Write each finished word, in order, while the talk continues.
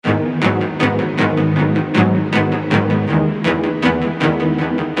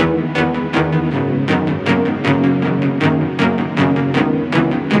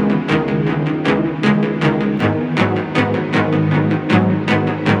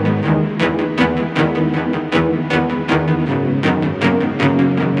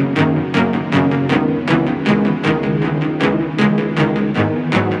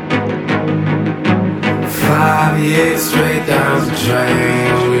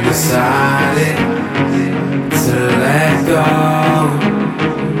decided to let go.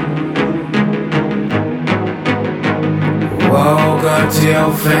 Woke up to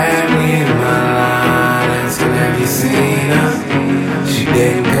your family in my line, asking have you seen her? She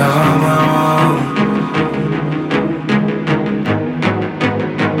didn't come home.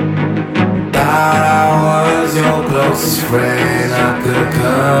 Thought I was your closest friend, I could've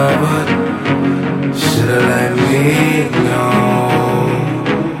covered. Should've let me know.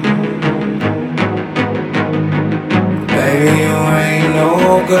 Baby, you ain't no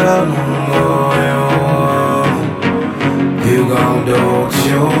girl no more. You gon' do what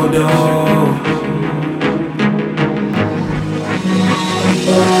you do.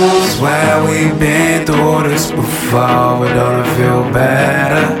 Swear we've been through this before, but don't it feel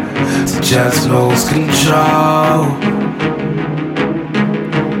better to just lose control?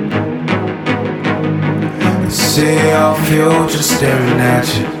 See your future staring at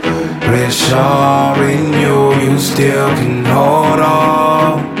you, reassuring you still can hold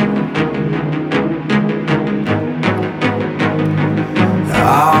on.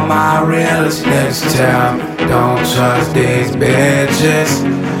 All my real estate tell me, don't trust these bitches,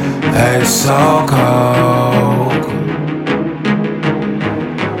 they so cold.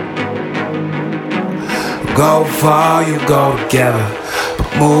 Go far, you go together, but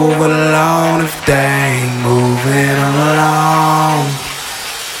move alone if they ain't moving along.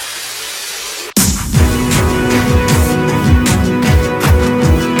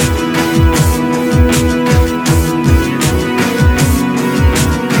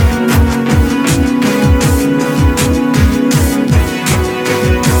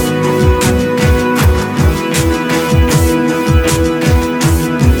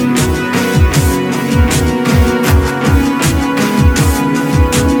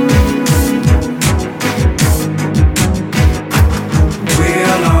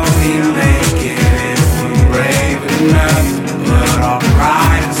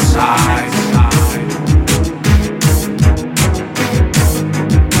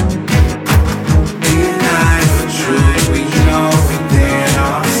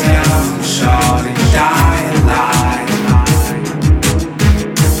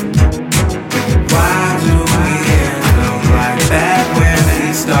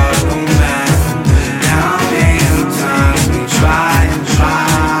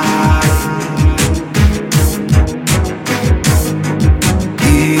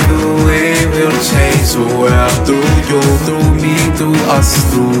 Well, through you, through me, through us,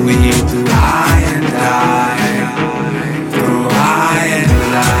 through we, through